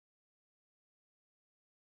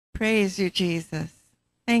Praise you, Jesus.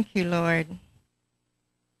 Thank you, Lord.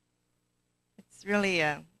 It's really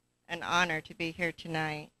an honor to be here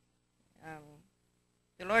tonight.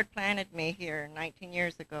 The Lord planted me here 19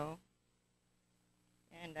 years ago,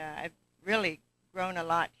 and I've really grown a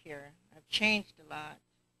lot here. I've changed a lot.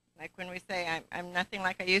 Like when we say I'm nothing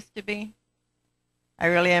like I used to be, I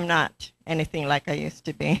really am not anything like I used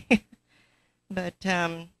to be. But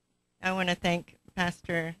I want to thank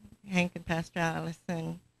Pastor Hank and Pastor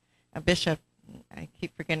Allison, Bishop. I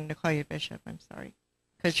keep forgetting to call you Bishop. I'm sorry.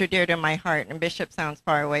 Because you're dear to my heart, and Bishop sounds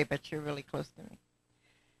far away, but you're really close to me.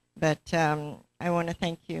 But I want to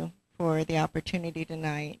thank you for the opportunity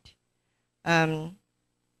tonight. I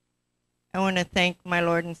want to thank my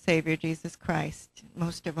Lord and Savior, Jesus Christ,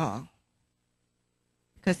 most of all,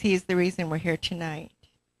 because he's the reason we're here tonight.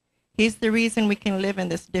 He's the reason we can live in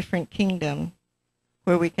this different kingdom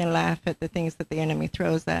where we can laugh at the things that the enemy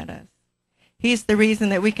throws at us. He's the reason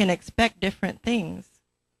that we can expect different things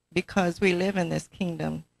because we live in this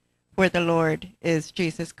kingdom where the Lord is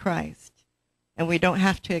Jesus Christ, and we don't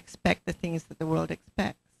have to expect the things that the world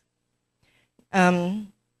expects.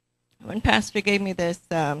 When Pastor gave me this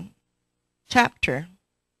chapter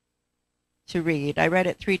to read, I read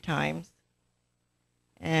it 3 times,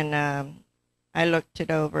 and I looked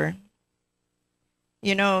it over.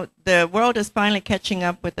 You know, the world is finally catching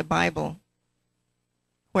up with the Bible,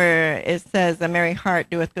 where it says, a merry heart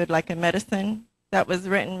doeth good like a medicine. That was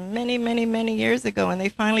written many, many, many years ago, and they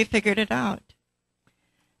finally figured it out.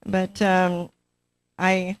 But I'm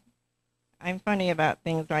funny about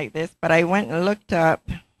things like this, but I went and looked up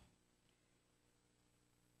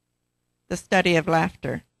the study of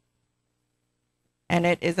laughter, and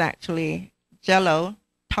it is actually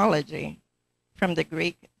gelotology, from the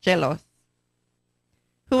Greek gelos.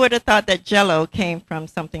 Who would have thought that Jello came from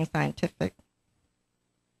something scientific?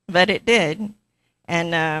 But it did.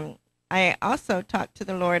 And I also talked to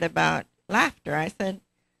the Lord about laughter. I said,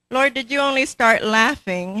 Lord, did you only start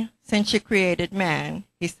laughing since you created man?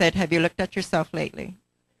 He said, have you looked at yourself lately?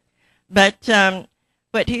 But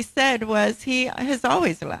what he said was he has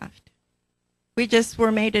always laughed. We just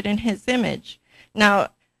were made it in his image. Now,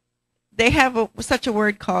 they have such a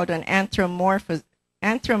word called an anthropomorphism,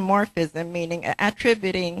 meaning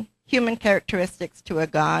attributing human characteristics to a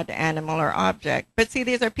god, animal, or object. But see,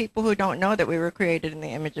 these are people who don't know that we were created in the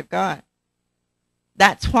image of God.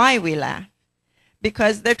 That's why we laugh,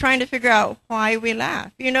 because they're trying to figure out why we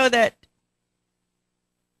laugh. You know that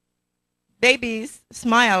babies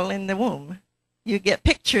smile in the womb. You get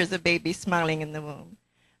pictures of babies smiling in the womb.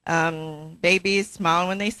 Babies smile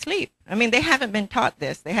when they sleep. I mean, they haven't been taught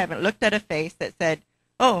this. They haven't looked at a face that said,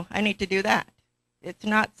 oh, I need to do that. It's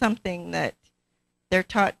not something that they're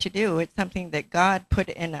taught to do. It's something that God put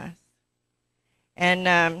in us.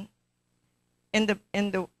 And in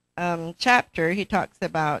the chapter, he talks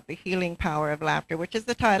about the healing power of laughter, which is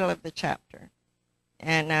the title of the chapter.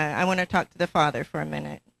 And I want to talk to the Father for a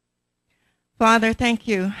minute. Father, thank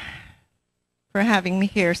you for having me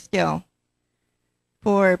here still,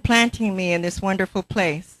 for planting me in this wonderful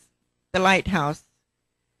place, the lighthouse,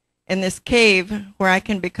 in this cave where I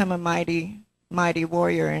can become a mighty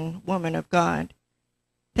warrior and woman of God.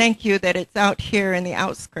 Thank you that it's out here in the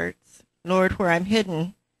outskirts, Lord, where I'm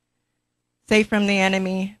hidden, safe from the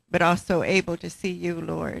enemy, but also able to see you,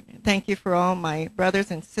 Lord. Thank you for all my brothers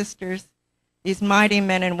and sisters, these mighty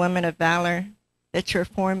men and women of valor that you're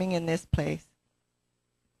forming in this place.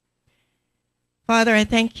 Father, I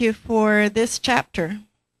thank you for this chapter.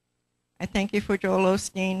 I thank you for Joel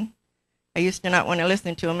Osteen. I used to not want to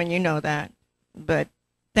listen to him, and you know that. But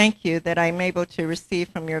thank you that I'm able to receive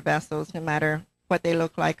from your vessels, no matter what they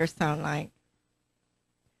look like or sound like.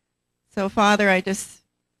 So, Father, I just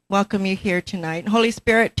welcome you here tonight. Holy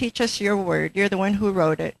Spirit, teach us your word. You're the one who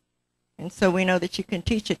wrote it. And so we know that you can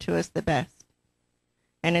teach it to us the best.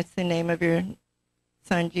 And it's the name of your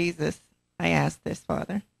Son, Jesus, I ask this,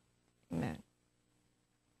 Father. Amen.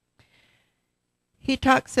 He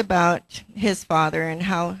talks about his father and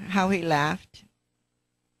how he laughed,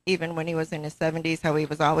 even when he was in his 70s, how he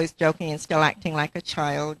was always joking and still acting like a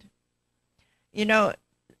child. You know,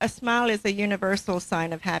 a smile is a universal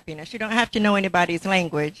sign of happiness. You don't have to know anybody's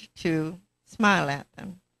language to smile at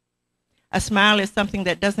them. A smile is something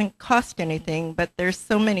that doesn't cost anything, but there's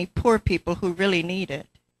so many poor people who really need it.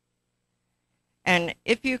 And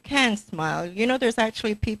if you can smile, you know there's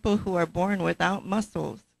actually people who are born without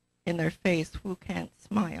muscles in their face who can't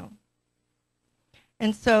smile.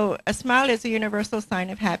 And so a smile is a universal sign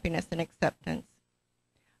of happiness and acceptance.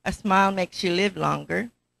 A smile makes you live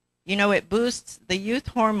longer. You know, it boosts the youth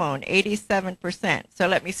hormone 87%. So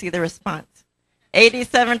let me see the response.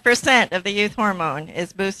 87% of the youth hormone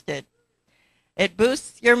is boosted. It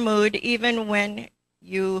boosts your mood even when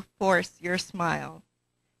you force your smile.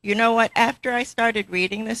 You know what? After I started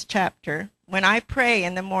reading this chapter, when I pray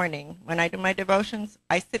in the morning, when I do my devotions,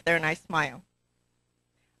 I sit there and I smile.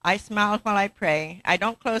 I smile while I pray. I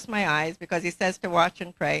don't close my eyes because he says to watch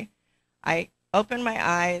and pray. I open my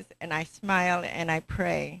eyes and I smile and I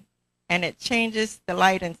pray. And it changes the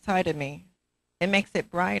light inside of me. It makes it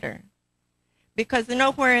brighter. Because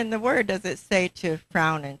nowhere in the Word does it say to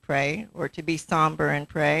frown and pray or to be somber and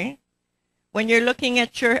pray. When you're looking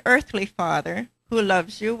at your earthly father who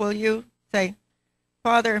loves you, will you say,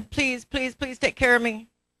 Father, please, please, please take care of me?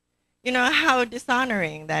 You know how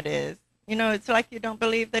dishonoring that is. You know, it's like you don't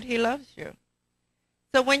believe that he loves you.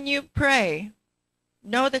 So when you pray,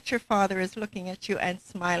 know that your Father is looking at you and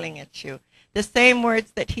smiling at you. The same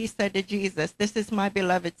words that he said to Jesus, this is my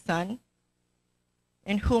beloved Son,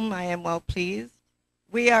 in whom I am well pleased.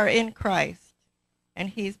 We are in Christ, and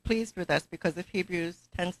he's pleased with us because of Hebrews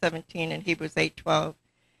 10:17 and Hebrews 8:12.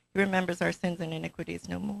 He remembers our sins and iniquities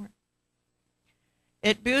no more.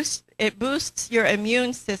 It boosts your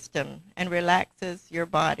immune system and relaxes your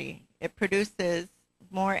body. It produces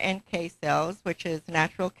more NK cells, which is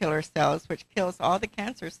natural killer cells, which kills all the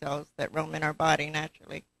cancer cells that roam in our body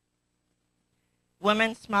naturally.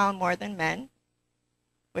 Women smile more than men,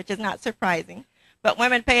 which is not surprising. But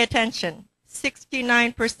women, pay attention.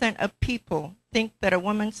 69% of people think that a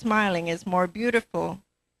woman smiling is more beautiful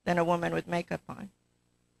than a woman with makeup on.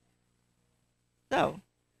 So,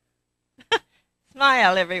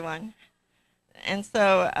 smile, everyone. And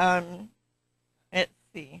so, let's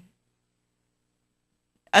see.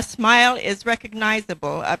 A smile is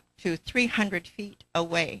recognizable up to 300 feet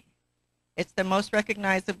away. It's the most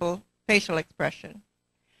recognizable facial expression.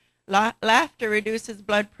 Laughter reduces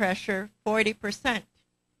blood pressure 40%.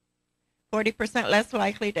 40% less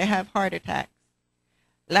likely to have heart attacks.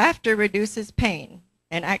 Laughter reduces pain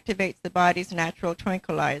and activates the body's natural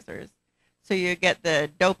tranquilizers. So you get the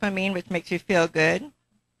dopamine, which makes you feel good.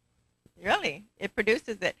 Really, it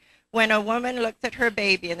produces it. When a woman looks at her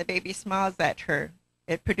baby and the baby smiles at her,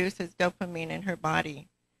 it produces dopamine in her body,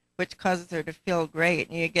 which causes her to feel great.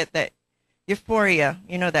 And you get that euphoria,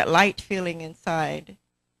 you know, that light feeling inside.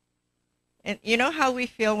 And you know how we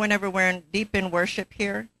feel whenever we're deep in worship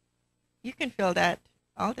here? You can feel that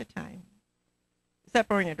all the time, except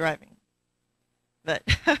for when you're driving. But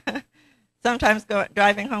sometimes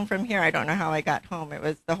driving home from here, I don't know how I got home. It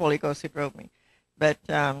was the Holy Ghost who drove me. But,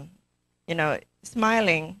 you know,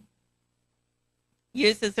 smiling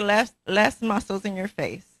uses less muscles in your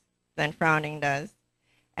face than frowning does.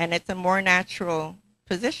 And it's a more natural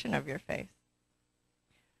position of your face.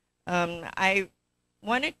 I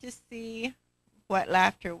wanted to see what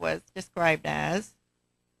laughter was described as.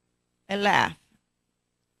 A laugh,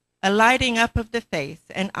 a lighting up of the face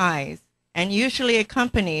and eyes, and usually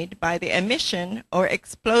accompanied by the emission or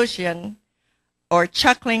explosion or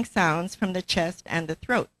chuckling sounds from the chest and the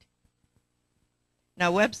throat.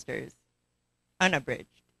 Now, Webster's,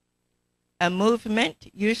 unabridged. A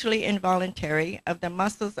movement, usually involuntary, of the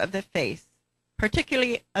muscles of the face,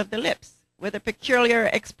 particularly of the lips, with a peculiar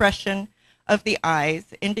expression of the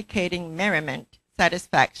eyes indicating merriment,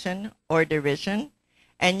 satisfaction, or derision,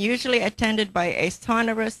 and usually attended by a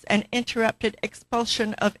sonorous and interrupted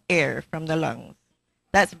expulsion of air from the lungs.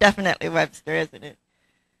 That's definitely Webster, isn't it?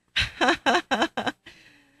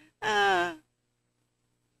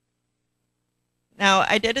 Now,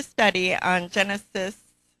 I did a study on Genesis.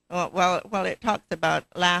 Well, it talks about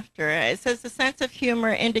laughter. It says the sense of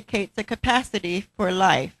humor indicates a capacity for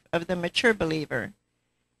life of the mature believer.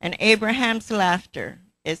 And Abraham's laughter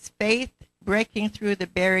is faith breaking through the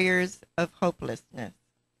barriers of hopelessness.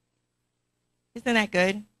 Isn't that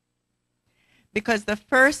good? Because the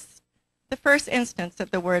first instance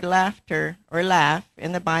of the word laughter or laugh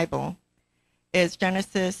in the Bible is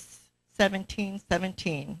Genesis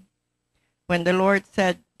 17:17, when the Lord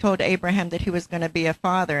told Abraham that he was going to be a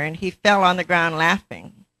father, and he fell on the ground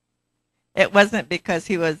laughing. It wasn't because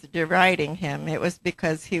he was deriding him. It was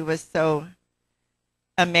because he was so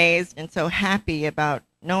amazed and so happy about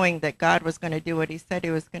knowing that God was going to do what he said he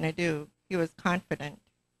was going to do. He was confident.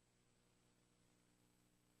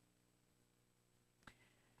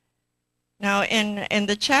 Now, in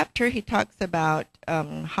the chapter, he talks about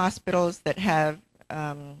hospitals that have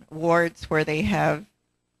wards where they have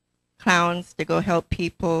clowns to go help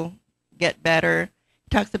people get better. He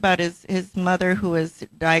talks about his mother who was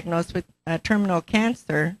diagnosed with terminal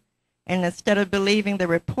cancer, and instead of believing the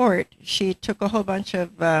report, she took a whole bunch of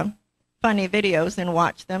funny videos and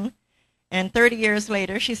watched them, and 30 years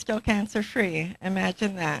later, she's still cancer-free.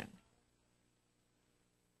 Imagine that.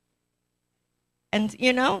 And,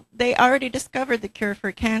 you know, they already discovered the cure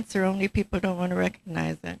for cancer, only people don't want to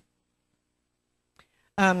recognize it.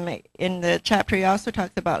 In the chapter, he also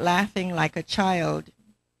talks about laughing like a child.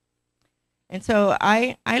 And so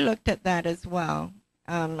I looked at that as well.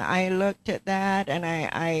 I looked at that and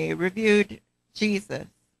I reviewed Jesus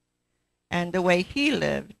and the way he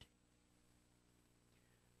lived.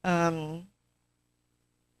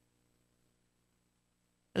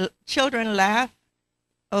 Children laugh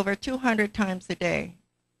over 200 times a day.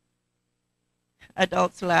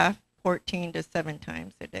 Adults laugh 14 to 7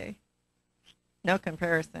 times a day. No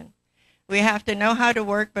comparison. We have to know how to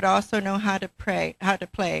work, but also know how to play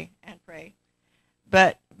and pray.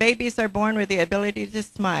 But babies are born with the ability to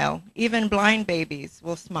smile. Even blind babies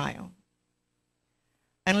will smile.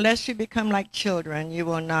 Unless you become like children, you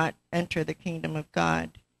will not enter the kingdom of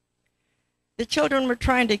God. The children were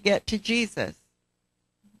trying to get to Jesus.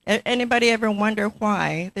 Anybody ever wonder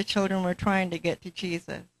why the children were trying to get to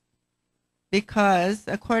Jesus? Because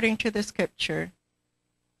according to the scripture,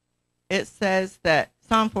 it says that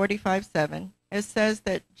Psalm 45:7, it says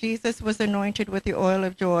that Jesus was anointed with the oil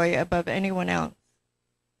of joy above anyone else.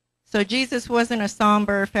 So Jesus wasn't a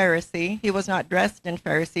somber Pharisee. He was not dressed in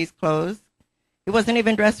Pharisees' clothes. He wasn't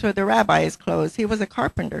even dressed with the rabbi's clothes. He was a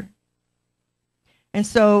carpenter. And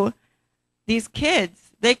so these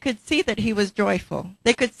kids, they could see that he was joyful.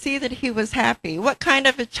 They could see that he was happy. What kind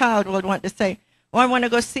of a child would want to say, oh, I want to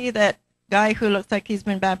go see that guy who looks like he's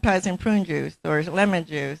been baptized in prune juice or lemon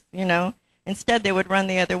juice, you know? Instead, they would run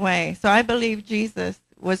the other way. So I believe Jesus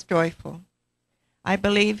was joyful. I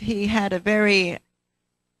believe he had a very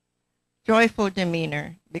joyful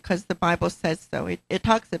demeanor because the Bible says so. It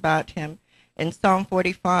talks about him in Psalm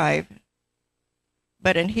 45,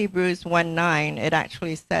 but in Hebrews 1:9, it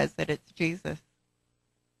actually says that it's Jesus.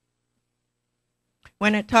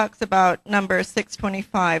 When it talks about number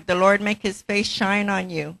 625, the Lord make his face shine on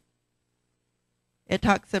you, it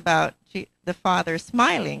talks about the Father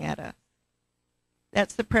smiling at us.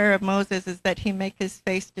 That's the prayer of Moses, is that he make his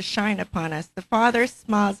face to shine upon us. The Father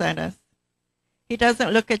smiles at us. He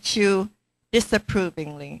doesn't look at you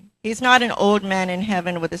disapprovingly. He's not an old man in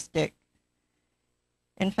heaven with a stick.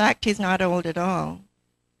 In fact, he's not old at all.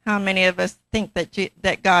 How many of us think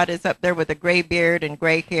that God is up there with a gray beard and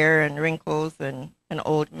gray hair and wrinkles and an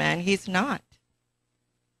old man? He's not.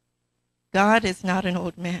 God is not an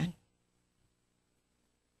old man.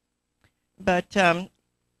 But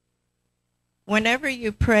whenever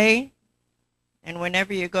you pray and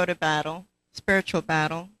whenever you go to battle, spiritual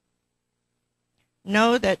battle,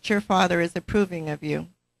 know that your Father is approving of you.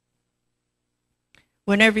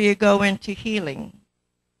 Whenever you go into healing.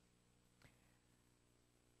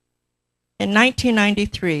 In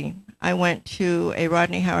 1993, I went to a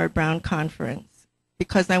Rodney Howard Brown conference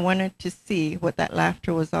because I wanted to see what that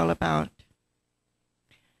laughter was all about.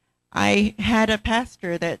 I had a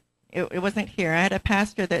pastor that, it wasn't here, I had a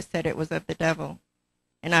pastor that said it was of the devil,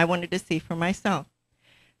 and I wanted to see for myself.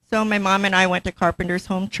 So my mom and I went to Carpenter's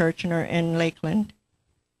Home Church in Lakeland,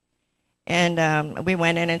 and we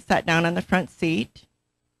went in and sat down on the front seat,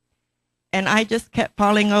 and I just kept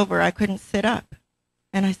falling over. I couldn't sit up.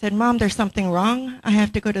 And I said, Mom, there's something wrong. I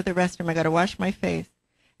have to go to the restroom. I got to wash my face.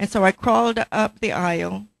 And so I crawled up the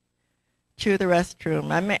aisle to the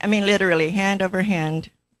restroom. I mean, literally, hand over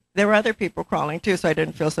hand. There were other people crawling, too, so I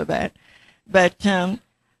didn't feel so bad. But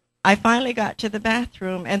I finally got to the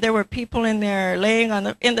bathroom, and there were people in there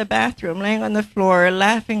in the bathroom, laying on the floor,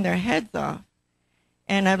 laughing their heads off.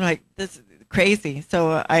 And I'm like, this is crazy.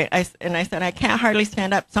 So I said, I can't hardly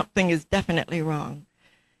stand up. Something is definitely wrong.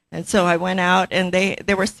 And so I went out, and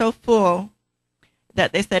they were so full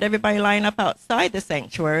that they said, everybody line up outside the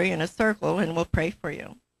sanctuary in a circle, and we'll pray for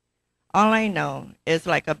you. All I know is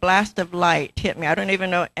like a blast of light hit me. I don't even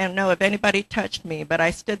know if anybody touched me, but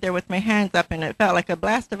I stood there with my hands up, and it felt like a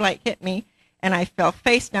blast of light hit me, and I fell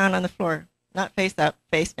face down on the floor. Not face up,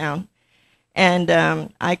 face down. And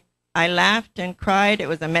I laughed and cried. It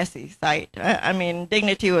was a messy sight. I mean,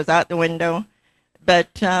 dignity was out the window.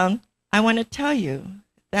 But I want to tell you,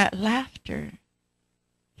 that laughter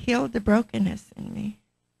healed the brokenness in me.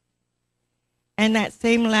 And that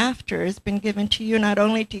same laughter has been given to you not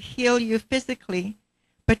only to heal you physically,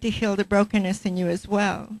 but to heal the brokenness in you as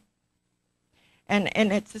well. And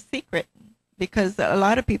it's a secret because a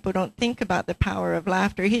lot of people don't think about the power of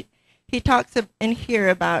laughter. He talks in here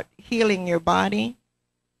about healing your body.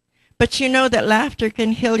 But you know that laughter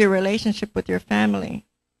can heal your relationship with your family.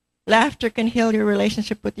 Laughter can heal your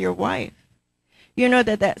relationship with your wife. You know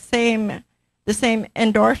that the same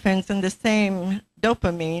endorphins and the same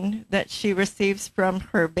dopamine that she receives from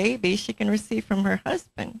her baby, she can receive from her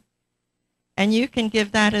husband. And you can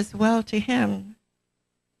give that as well to him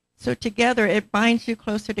So together, it binds you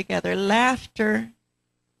closer together. Laughter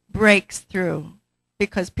breaks through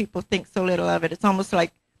because people think so little of it. It's almost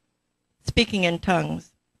like speaking in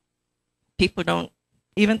tongues. People don't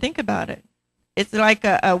even think about it. It's like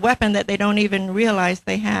a weapon that they don't even realize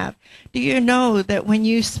they have. Do you know that when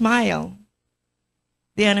you smile,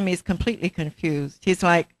 the enemy is completely confused? He's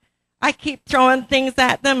like, I keep throwing things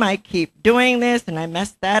at them. I keep doing this, and I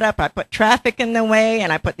mess that up. I put traffic in the way,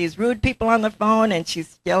 and I put these rude people on the phone, and she's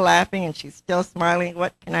still laughing, and she's still smiling.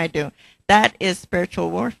 What can I do? That is spiritual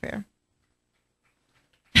warfare.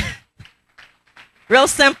 Real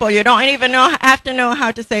simple. You don't even have to know how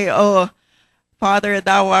to say, oh, Father,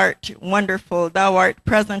 thou art wonderful. Thou art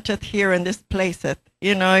presenteth here in this placeth.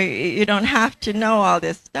 You know, you don't have to know all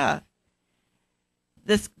this stuff.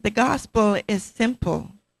 The gospel is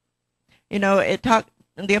simple. You know,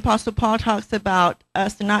 the Apostle Paul talks about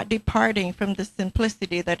us not departing from the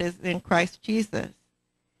simplicity that is in Christ Jesus.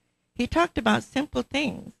 He talked about simple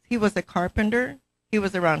things. He was a carpenter. He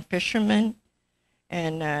was around fishermen.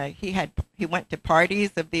 And he went to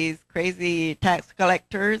parties of these crazy tax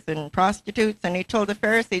collectors and prostitutes. And he told the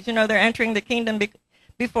Pharisees, you know, they're entering the kingdom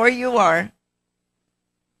before you are.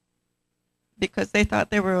 Because they thought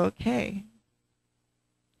they were okay.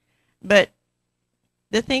 But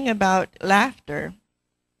the thing about laughter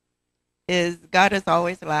is God has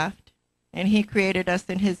always laughed, and he created us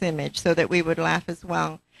in his image so that we would laugh as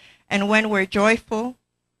well. And when we're joyful,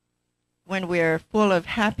 when we're full of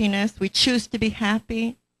happiness, we choose to be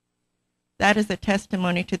happy, that is a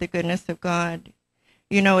testimony to the goodness of God.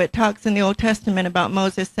 You know, it talks in the Old Testament about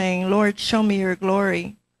Moses saying, Lord, show me your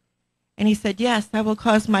glory. And he said, yes, I will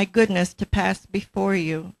cause my goodness to pass before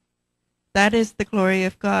you. That is the glory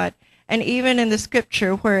of God. And even in the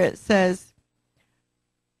scripture where it says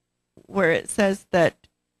that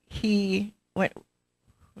he went,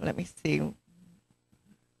 let me see,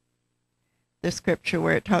 the scripture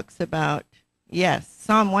where it talks about, yes,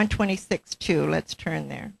 Psalm 126:2. Let's turn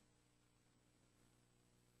there.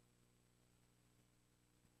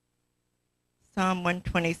 Psalm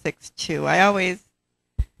 126:2. I always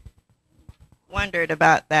wondered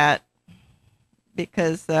about that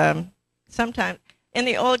because sometimes in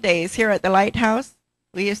the old days here at the lighthouse,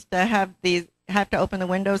 we used to have to open the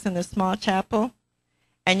windows in the small chapel,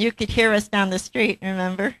 and you could hear us down the street,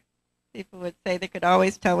 remember? People would say they could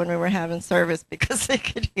always tell when we were having service because they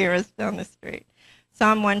could hear us down the street.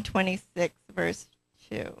 Psalm 126, verse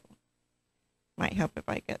 2. Might help if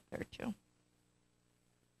I get there too.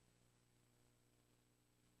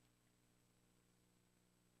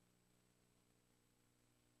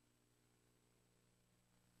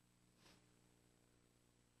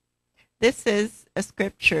 This is a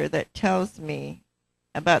scripture that tells me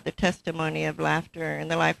about the testimony of laughter in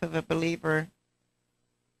the life of a believer.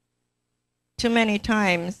 Too many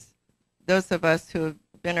times, those of us who've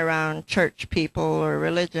been around church people or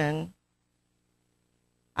religion,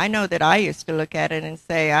 I know that I used to look at it and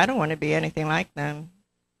say, I don't want to be anything like them,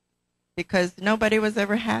 because nobody was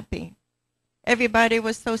ever happy. Everybody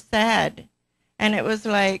was so sad. And it was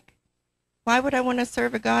like, why would I want to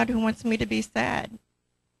serve a God who wants me to be sad?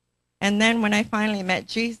 And then when I finally met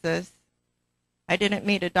Jesus, I didn't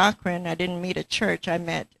meet a doctrine, I didn't meet a church, I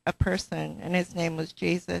met a person, and his name was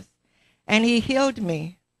Jesus. And he healed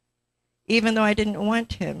me. Even though I didn't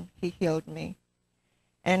want him, he healed me.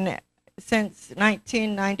 And since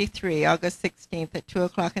 1993, August 16th at 2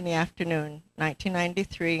 o'clock in the afternoon,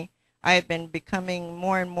 1993, I have been becoming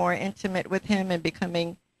more and more intimate with him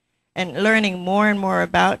and learning more and more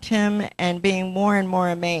about him and being more and more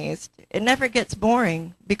amazed. It never gets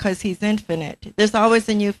boring because he's infinite. There's always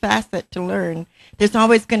a new facet to learn. There's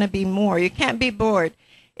always going to be more. You can't be bored.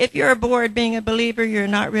 If you're bored being a believer, you're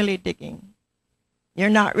not really digging. You're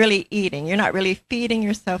not really eating. You're not really feeding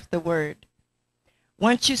yourself the word.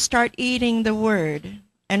 Once you start eating the word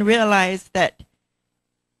and realize that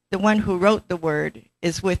the one who wrote the word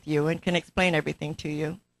is with you and can explain everything to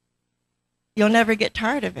you, you'll never get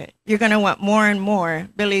tired of it. You're going to want more and more,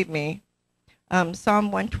 believe me.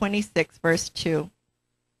 Psalm 126, verse 2.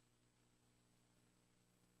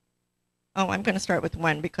 Oh, I'm going to start with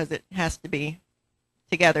 1 because it has to be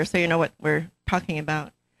together so you know what we're talking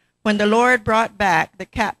about. When the Lord brought back the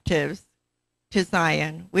captives to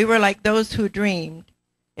Zion, we were like those who dreamed.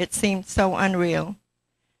 It seemed so unreal.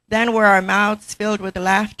 Then were our mouths filled with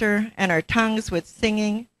laughter and our tongues with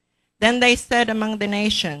singing. Then they said among the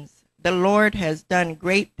nations, the Lord has done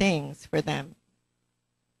great things for them.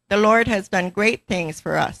 The Lord has done great things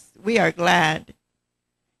for us. We are glad.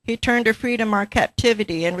 He turned to freedom our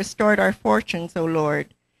captivity and restored our fortunes, O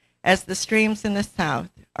Lord, as the streams in the south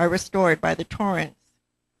are restored by the torrents.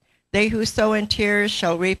 They who sow in tears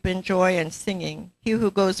shall reap in joy and singing. He who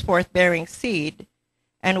goes forth bearing seed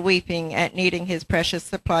and weeping at needing his precious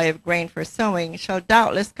supply of grain for sowing shall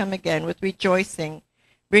doubtless come again with rejoicing,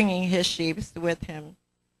 bringing his sheaves with him.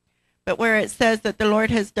 But where it says that the Lord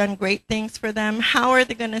has done great things for them, how are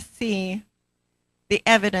they going to see the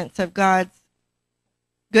evidence of God's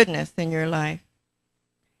goodness in your life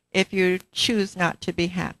if you choose not to be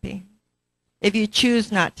happy, if you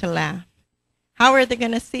choose not to laugh? How are they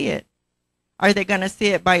going to see it? Are they going to see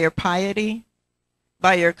it by your piety,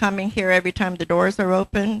 by your coming here every time the doors are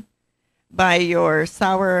open, by your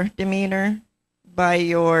sour demeanor, by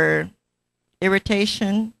your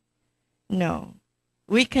irritation? No.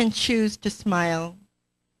 We can choose to smile,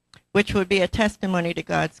 which would be a testimony to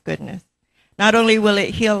God's goodness. Not only will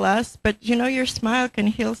it heal us, but you know, your smile can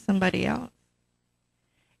heal somebody else.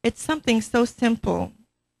 It's something so simple,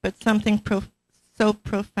 but something so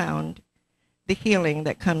profound, the healing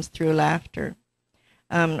that comes through laughter.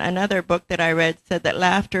 Another book that I read said that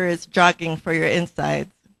laughter is jogging for your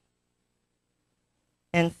insides.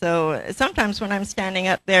 And so sometimes when I'm standing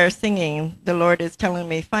up there singing, the Lord is telling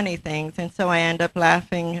me funny things, and so I end up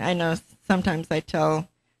laughing. I know sometimes I tell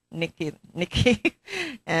Nikki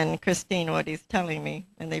and Christine what he's telling me,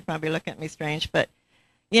 and they probably look at me strange. But,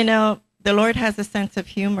 you know, the Lord has a sense of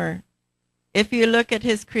humor. If you look at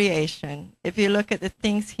his creation, if you look at the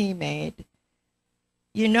things he made,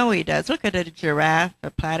 you know he does. Look at a giraffe,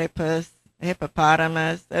 a platypus, a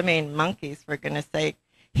hippopotamus. I mean, monkeys, for goodness sake.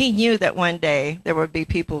 He knew that one day there would be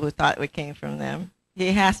people who thought we came from them.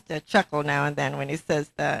 He has to chuckle now and then when he says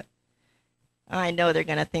that. I know they're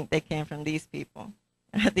going to think they came from these people,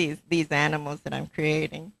 these animals that I'm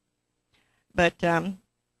creating. But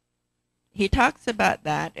he talks about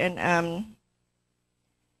that, and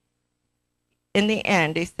in the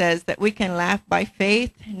end, he says that we can laugh by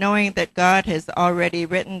faith, knowing that God has already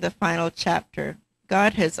written the final chapter.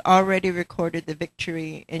 God has already recorded the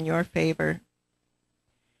victory in your favor.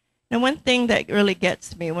 Now, one thing that really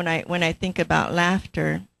gets me when I think about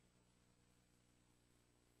laughter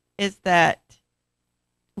is that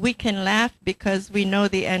we can laugh because we know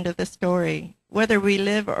the end of the story. Whether we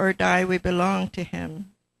live or die, we belong to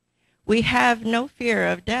him. We have no fear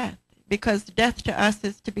of death because death to us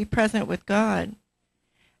is to be present with God.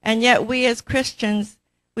 And yet we as Christians,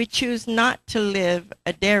 we choose not to live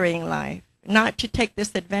a daring life, not to take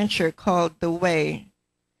this adventure called the way,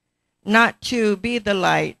 not to be the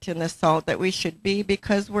light and the salt that we should be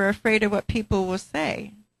because we're afraid of what people will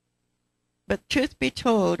say. But truth be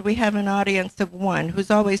told, we have an audience of one who's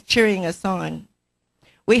always cheering us on.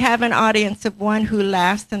 We have an audience of one who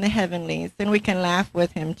laughs in the heavenlies, and we can laugh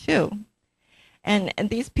with him too. And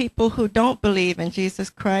these people who don't believe in Jesus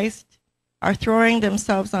Christ are throwing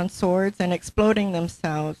themselves on swords and exploding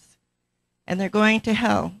themselves, and they're going to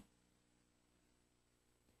hell.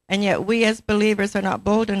 And yet we as believers are not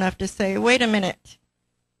bold enough to say, wait a minute,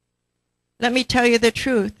 let me tell you the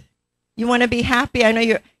truth. You want to be happy? I know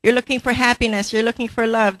you're looking for happiness. You're looking for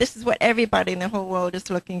love. This is what everybody in the whole world is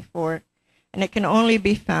looking for. And it can only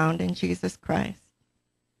be found in Jesus Christ.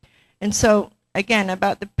 And so, again,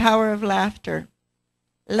 about the power of laughter.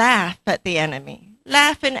 Laugh at the enemy.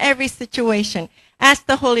 Laugh in every situation. Ask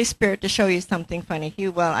the Holy Spirit to show you something funny. He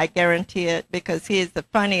will, I guarantee it, because he is the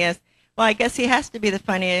funniest. Well, I guess he has to be the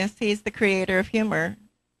funniest. He's the creator of humor.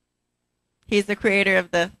 He's the creator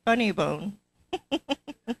of the funny bone.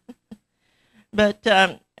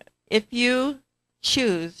 But if you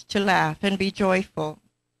choose to laugh and be joyful,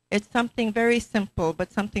 it's something very simple,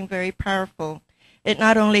 but something very powerful. It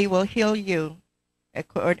not only will heal you,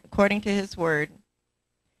 according to his word,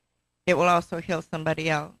 it will also heal somebody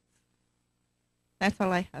else. That's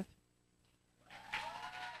all I have.